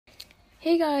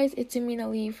Hey guys, it's Amina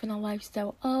Lee from the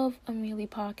Lifestyle of Amelie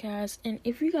podcast. And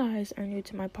if you guys are new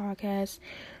to my podcast,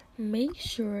 make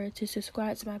sure to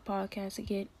subscribe to my podcast to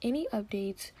get any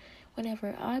updates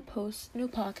whenever I post new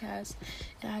podcasts.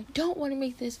 And I don't want to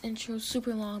make this intro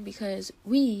super long because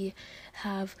we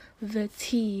have the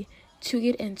tea to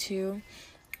get into.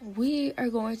 We are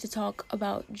going to talk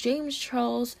about James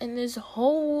Charles and this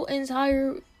whole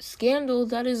entire scandal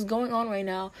that is going on right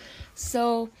now.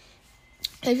 So,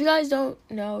 if you guys don't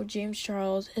know, James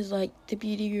Charles is like the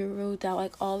beauty guru that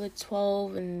like all the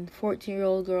 12 and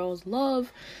 14-year-old girls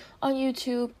love on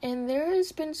YouTube. And there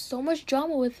has been so much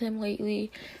drama with him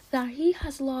lately that he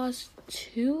has lost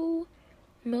 2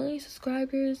 million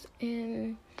subscribers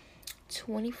in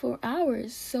 24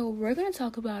 hours. So we're going to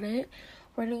talk about it.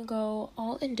 We're going to go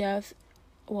all in depth.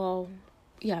 Well,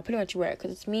 yeah, pretty much we're,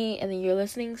 because it's me and then you're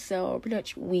listening. So pretty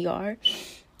much we are.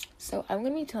 So I'm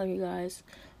going to be telling you guys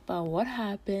about what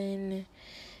happened,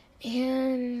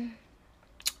 and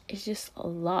it's just a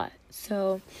lot.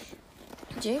 So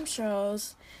James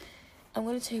Charles, I'm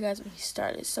going to tell you guys when he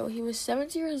started. So he was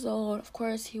 17 years old. Of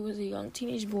course, he was a young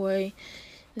teenage boy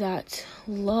that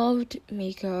loved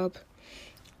makeup,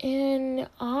 and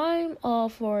I'm all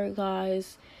for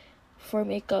guys for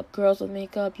makeup, girls with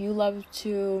makeup. You love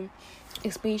to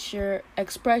express your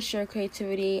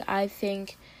creativity. I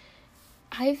think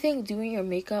doing your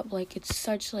makeup, like, it's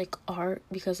such, like, art,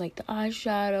 because, like, the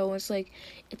eyeshadow, it's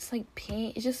like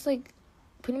paint. It's just, like,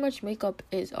 pretty much makeup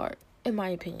is art, in my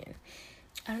opinion.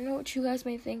 I don't know what you guys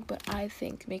may think, but I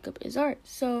think makeup is art.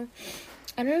 So,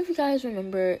 I don't know if you guys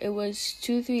remember, it was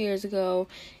 2-3 years ago,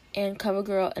 and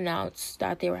CoverGirl announced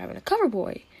that they were having a cover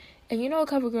boy. And,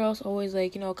 CoverGirl's always,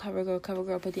 like, cover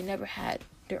girl, but they never had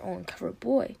their own cover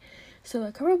boy. So,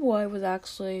 the cover boy was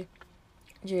actually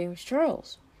James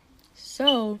Charles.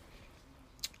 So,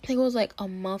 I think it was like a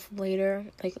month later,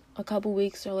 like a couple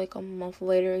weeks or like a month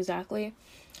later exactly,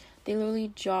 they literally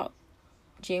dropped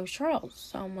James Charles.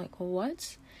 So I'm like,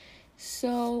 what?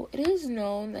 So it is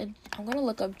known that I'm going to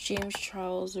look up James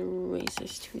Charles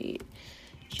racist tweet.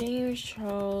 James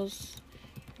Charles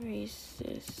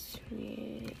racist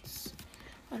tweets.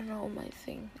 I don't know my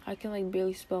thing. I can like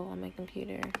barely spell on my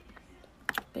computer.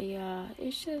 But yeah,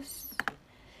 it's just...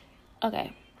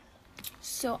 Okay.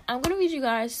 So, I'm going to read you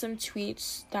guys some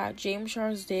tweets that James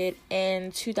Charles did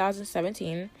in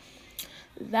 2017.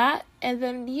 And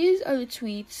then these are the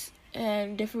tweets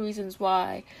and different reasons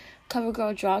why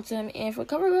CoverGirl dropped him. And for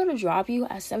CoverGirl to drop you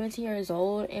at 17 years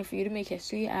old and for you to make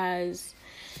history as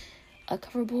a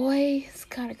cover boy, it's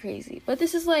kind of crazy. But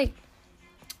this is like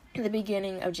the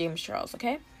beginning of James Charles,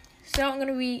 okay? So, I'm going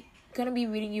to be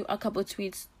reading you a couple of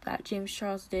tweets that James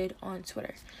Charles did on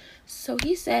Twitter. So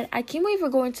he said, I can't wait for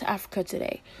going to Africa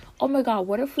today. Oh my god,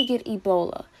 what if we get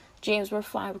Ebola? James, we're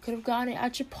fine. We could have gotten it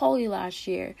at Chipotle last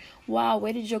year. Wow,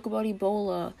 way to joke about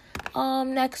Ebola.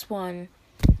 Next one.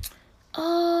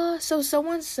 So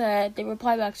someone said, they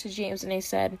replied back to James and they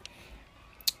said,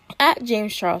 at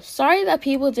James Charles, sorry that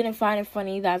people didn't find it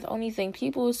funny that the only thing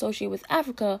people associate with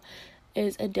Africa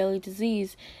is a deadly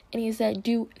disease. And he said,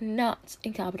 do not,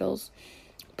 in capitals,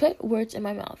 put words in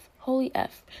my mouth. Holy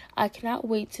F. I cannot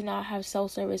wait to not have cell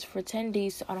service for 10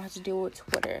 days so I don't have to deal with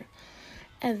Twitter.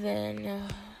 And then,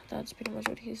 that's pretty much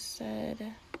what he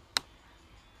said.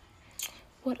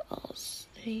 What else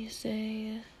did he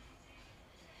say?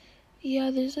 Yeah,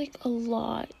 there's like a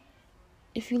lot.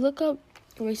 If you look up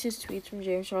racist tweets from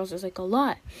James Charles, there's like a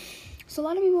lot. So a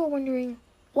lot of people are wondering,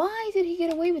 why did he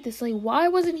get away with this? Like, why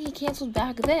wasn't he canceled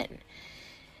back then?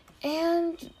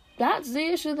 And that's the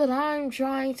issue that I'm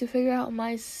trying to figure out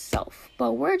myself.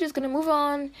 But we're just going to move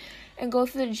on and go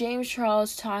through the James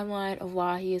Charles timeline of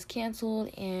why he is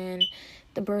canceled and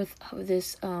the birth of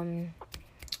this,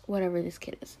 whatever this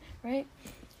kid is, right?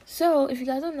 So, if you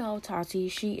guys don't know, Tati,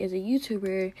 she is a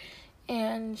YouTuber,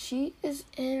 and she is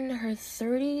in her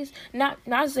 30s. Not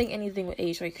saying anything with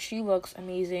age, like, she looks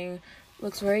amazing,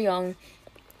 looks very young,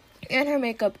 and her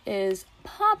makeup is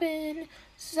poppin'.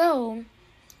 So,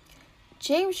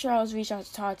 James Charles reached out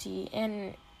to Tati,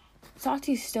 and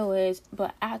Tati still is,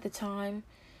 but at the time,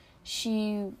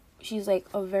 she's like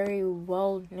a very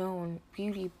well-known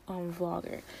beauty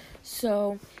vlogger.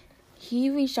 So he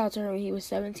reached out to her when he was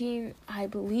 17. I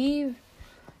believe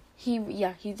he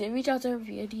did reach out to her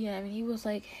via DM, and he was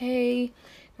like, hey,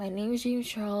 my name is James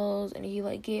Charles, and he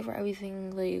like gave her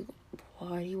everything, like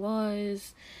what he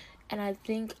was. And I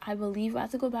believe I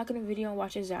have to go back in the video and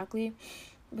watch exactly.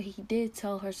 But he did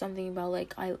tell her something about,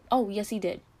 like, yes, he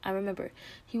did. I remember.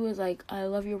 He was like, I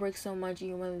love your work so much.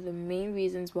 You're one of the main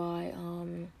reasons why,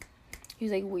 he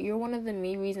was like, you're one of the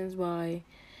main reasons why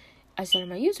I started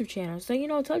my YouTube channel. So,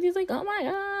 Tati's like, oh my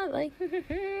god, like,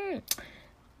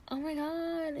 oh my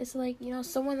god. It's like,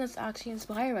 someone that's actually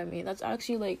inspired by me. That's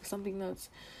actually, like, something that's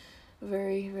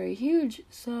very, very huge.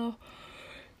 So,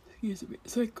 excuse me,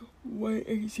 it's like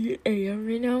 1:18 a.m.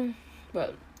 right now.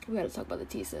 But we gotta talk about the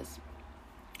thesis.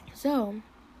 So,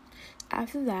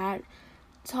 after that,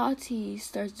 Tati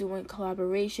starts doing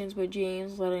collaborations with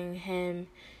James, letting him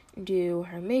do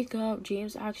her makeup.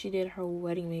 James actually did her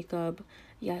wedding makeup.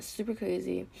 Yeah, super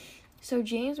crazy. So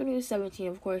James, when he was 17,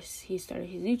 of course, he started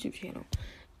his YouTube channel.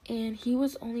 And he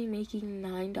was only making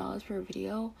 $9 per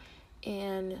video.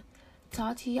 And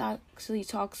Tati actually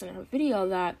talks in her video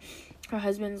that her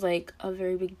husband's, like, a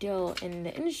very big deal in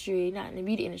the industry. Not in the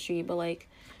beauty industry, but, like,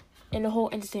 in the whole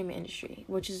entertainment industry,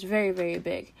 which is very, very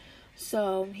big.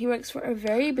 So he works for a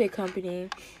very big company.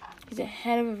 He's the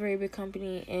head of a very big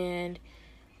company, and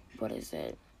what is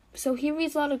it? So he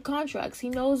reads a lot of contracts. He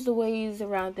knows the ways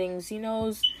around things. He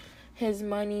knows his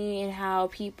money and how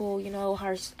people,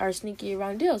 are sneaky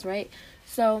around deals, right?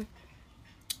 So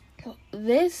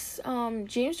this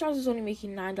James Charles is only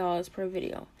making $9 per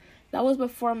video. That was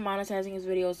before monetizing his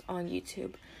videos on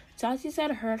YouTube. Tati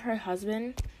said her and her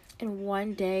husband in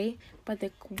one day, by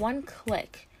the one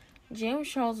click, James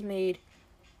Charles made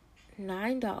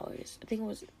 $9. I think it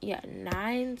was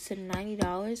 $9 to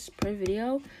 $90 per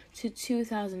video to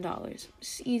 $2,000.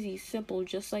 It's easy, simple,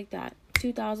 just like that.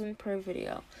 $2,000 per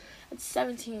video. At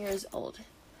 17 years old.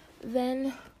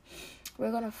 Then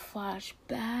we're gonna flash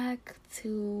back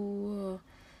to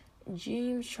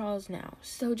James Charles now.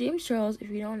 So James Charles, if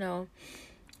you don't know,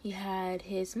 he had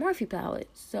his Morphe palette.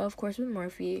 So of course with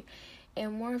Morphe.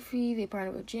 And Morphe, they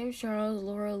partnered with James Charles,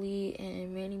 Laura Lee,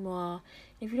 and Manny Ma.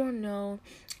 If you don't know,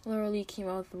 Laura Lee came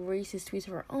out with racist tweets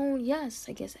of her own. Yes,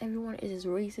 I guess everyone is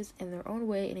racist in their own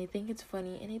way, and they think it's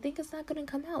funny, and they think it's not gonna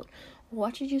come out.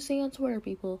 What did you say on Twitter,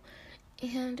 people?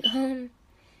 And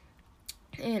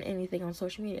anything on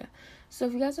social media. So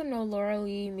if you guys don't know, Laura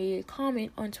Lee made a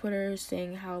comment on Twitter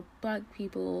saying how black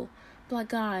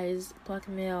guys, black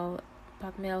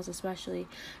males especially,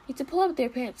 need to pull up their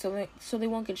pants so they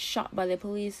won't get shot by the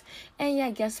police. And yeah,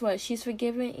 guess what? She's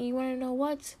forgiven. And you want to know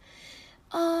what?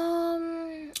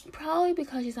 Probably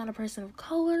because she's not a person of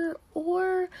color,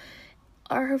 or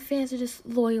her fans are just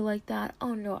loyal like that.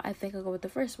 Oh no, I think I'll go with the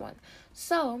first one.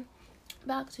 So,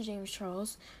 back to James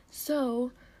Charles.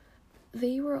 So,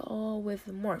 they were all with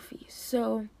Morphe.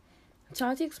 So,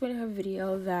 Tati explained in her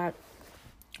video that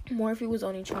Morphe was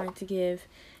only trying to give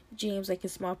James like a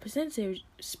small percentage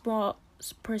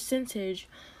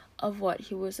of what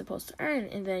he was supposed to earn.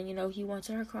 And then, he went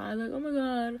to her cry like, oh my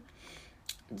god,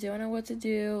 don't know what to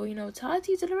do.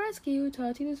 Tati to the rescue.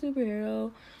 Tati the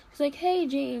superhero. She's like, hey,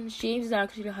 James. James is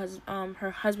actually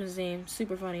her husband's name.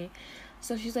 Super funny.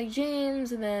 So she's like,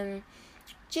 James, and then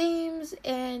James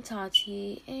and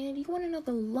Tati. And you want to know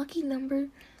the lucky number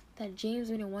that James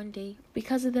made in one day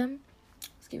because of them?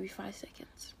 Let's give you 5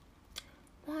 seconds.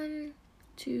 1,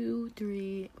 2,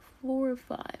 3, 4,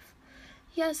 5.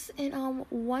 Yes, and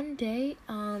one day,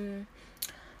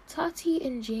 Tati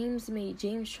and James made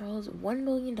James Charles $1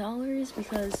 million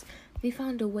because they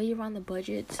found a way around the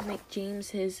budget to make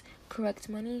James his correct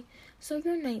money. So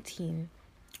you're 19,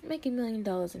 make $1 million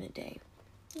in a day.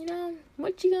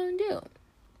 What you gonna do?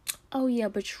 Oh yeah,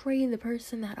 betray the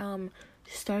person that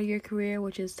started your career,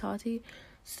 which is Tati.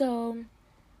 So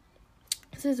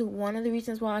this is one of the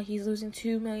reasons why he's losing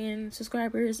 2 million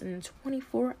subscribers in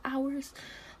 24 hours.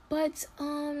 But,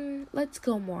 let's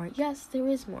go more. Yes, there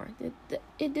is more.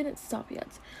 It didn't stop yet.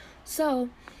 So,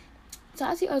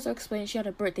 Tati also explained she had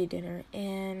a birthday dinner.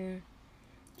 And,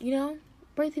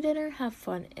 birthday dinner, have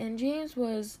fun. And James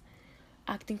was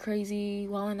acting crazy,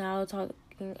 wilding out, talking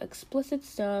explicit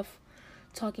stuff,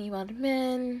 talking about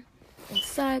men and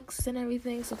sex and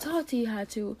everything. So, Tati had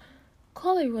to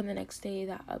call everyone the next day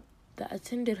that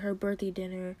attended her birthday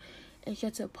dinner. And she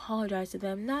had to apologize to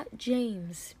them. Not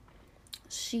James.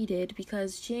 She did,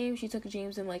 because she took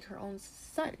James in like her own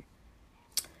son.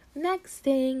 Next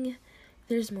thing,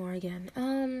 there's more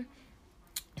again.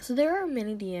 So there are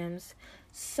many DMs.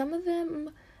 Some of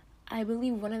them, I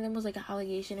believe one of them was like an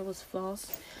allegation, it was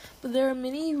false. But there are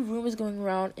many rumors going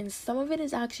around, and some of it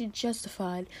is actually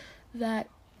justified, that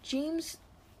James,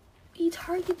 he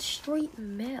targets straight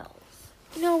males.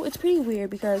 It's pretty weird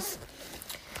because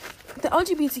the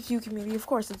LGBTQ community, of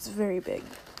course, it's very big.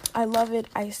 I love it.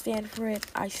 I stand for it.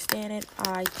 I stand it.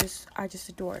 I just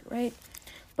adore it, right?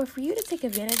 But for you to take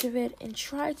advantage of it and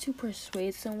try to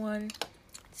persuade someone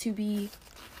to be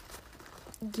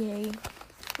gay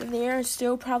when they are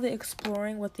still probably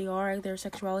exploring what they are, their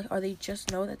sexuality, or they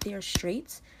just know that they are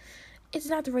straight, it's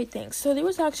not the right thing. So there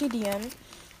was actually a DM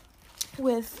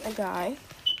with a guy.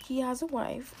 He has a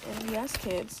wife and he has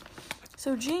kids.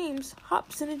 So James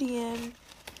hops in a DM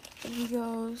and he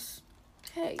goes,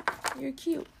 "Hey, you're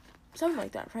cute." Something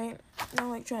like that, right? Not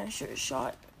like trying to shoot a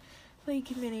shot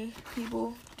like many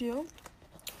people do.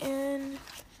 And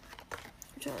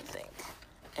I'm trying to think.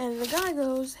 And the guy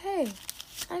goes, "Hey,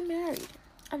 I'm married.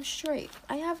 I'm straight.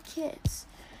 I have kids."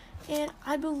 And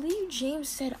I believe James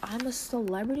said, "I'm a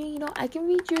celebrity." You know, I can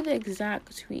read you the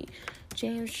exact tweet.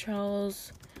 James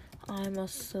Charles, "I'm a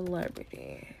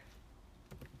celebrity."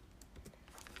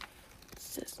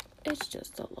 It's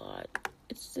just a lot.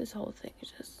 It's this whole thing.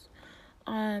 It's just,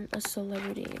 "I'm a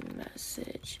celebrity"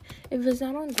 message. If it's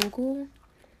not on Google,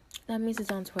 that means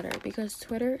it's on Twitter, because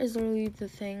Twitter is literally the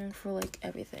thing for like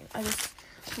everything. I just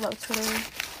love Twitter.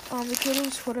 The creator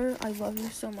of Twitter, I love you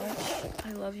so much.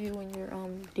 I love you and your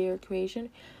dear creation.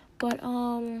 But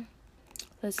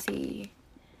let's see.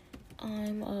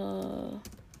 "I'm a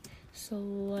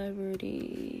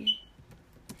celebrity."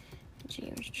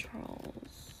 James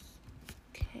Charles.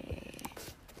 Okay.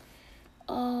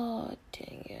 Oh,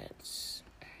 dang it.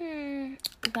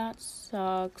 That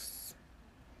sucks.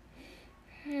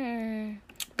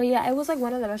 But yeah, it was like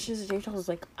one of the messages James Charles was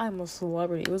like, "I'm a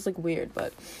celebrity." It was like weird,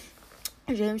 but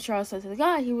James Charles said to the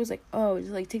guy, he was like, "Oh,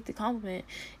 just like take the compliment."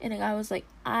 And the guy was like,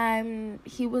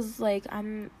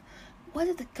 what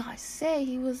did the guy say?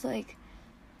 He was like,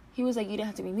 "You didn't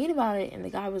have to be mean about it." And the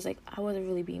guy was like, "I wasn't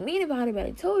really being mean about it, but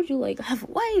I told you, like, I have a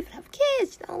wife, I have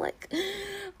kids, you know, like,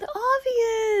 the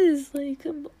obvious. Like,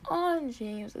 come on,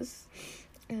 James."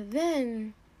 And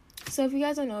then, so if you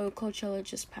guys don't know, Coachella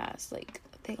just passed, like,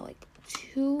 I think, like,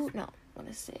 3,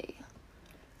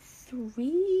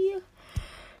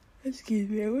 excuse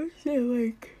me, I would say,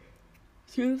 like,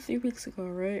 2 to 3 weeks ago,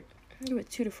 right? I think it was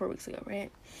 2 to 4 weeks ago,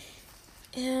 right?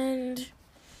 And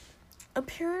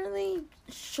apparently,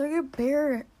 Sugar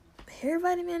Bear hair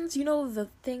vitamins, you know, the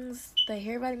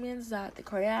hair vitamins that the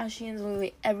Kardashians,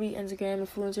 literally every Instagram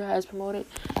influencer has promoted,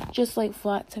 just like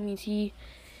Flat Tummy Tea.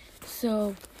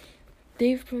 So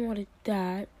they've promoted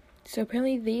that. So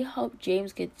apparently they helped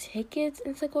James get tickets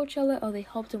into Coachella, or they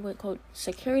helped him with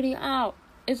security.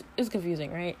 It's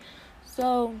confusing, right?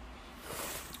 So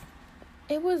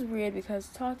it was weird because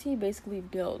Tati basically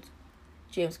built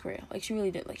James' career. Like, she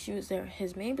really did. Like, she was there,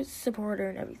 his main supporter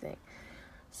and everything.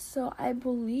 So I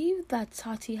believe that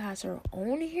Tati has her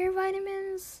own hair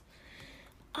vitamins.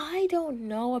 I don't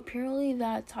know. Apparently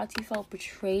that Tati felt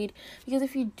betrayed, because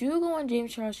if you do go on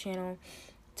James Charles' channel,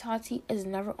 Tati has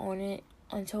never owned it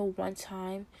until one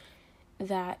time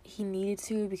that he needed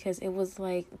to, because it was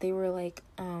like they were like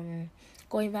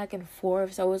going back and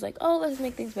forth. So it was like, "Oh, let's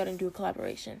make things better and do a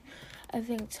collaboration." I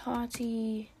think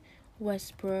Tati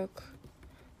Westbrook,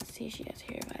 let's see if she has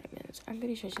hair vitamins. I'm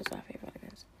pretty sure she has hair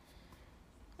vitamins.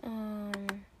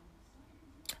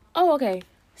 Oh, okay.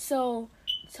 So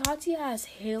Tati has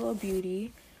Halo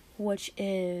Beauty, which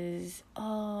is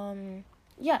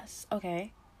yes,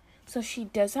 okay. So she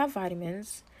does have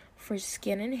vitamins for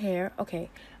skin and hair. Okay,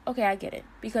 I get it,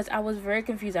 because I was very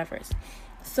confused at first.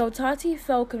 So Tati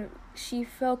felt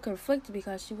conflicted,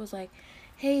 because she was like,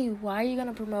 "Hey, why are you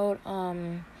gonna promote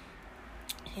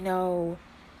you know,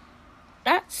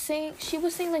 she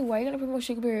was saying, like, why are you gonna promote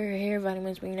Sugar Bear hair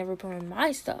vitamins when you never promote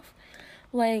my stuff?"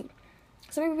 Like,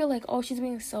 some people be like, "Oh, she's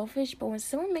being selfish," but when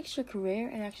someone makes your career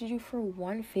and asks you for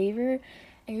one favor,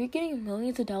 and you're getting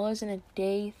millions of dollars in a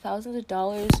day, thousands of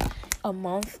dollars a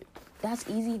month, that's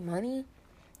easy money,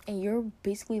 and you're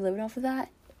basically living off of that.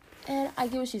 And I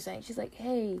get what she's saying. She's like,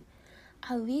 "Hey,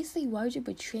 at least, like, why would you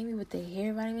betray me with the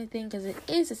hair vitamin thing?" Because it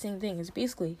is the same thing. It's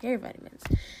basically hair vitamins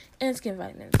and skin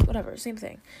vitamins, whatever, same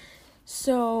thing.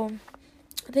 So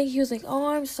I think he was like, "Oh,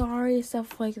 I'm sorry,"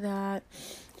 stuff like that.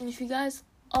 And if you guys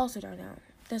also don't know,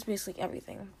 that's basically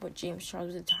everything but James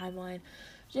Charles with the timeline.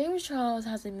 James Charles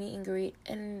has a meet and greet,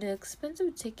 and the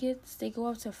expensive tickets, they go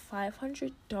up to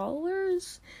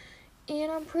 $500.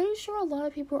 And I'm pretty sure a lot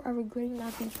of people are regretting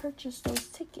not being purchased those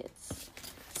tickets.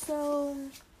 So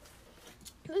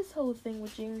this whole thing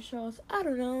with James Charles, I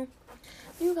don't know.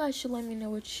 You guys should let me know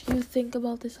what you think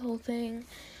about this whole thing.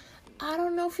 I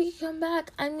don't know if he can come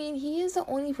back. I mean, he is the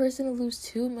only person to lose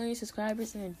 2 million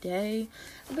subscribers in a day.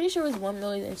 I'm pretty sure it was 1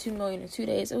 million and 2 million in 2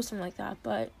 days. It was something like that.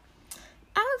 But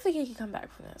I don't think he can come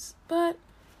back from this. But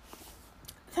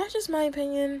that's just my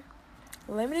opinion.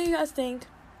 Let me know what you guys think.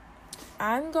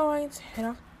 I'm going to head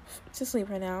off to sleep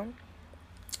right now.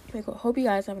 I hope you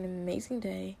guys have an amazing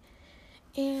day.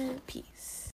 And peace.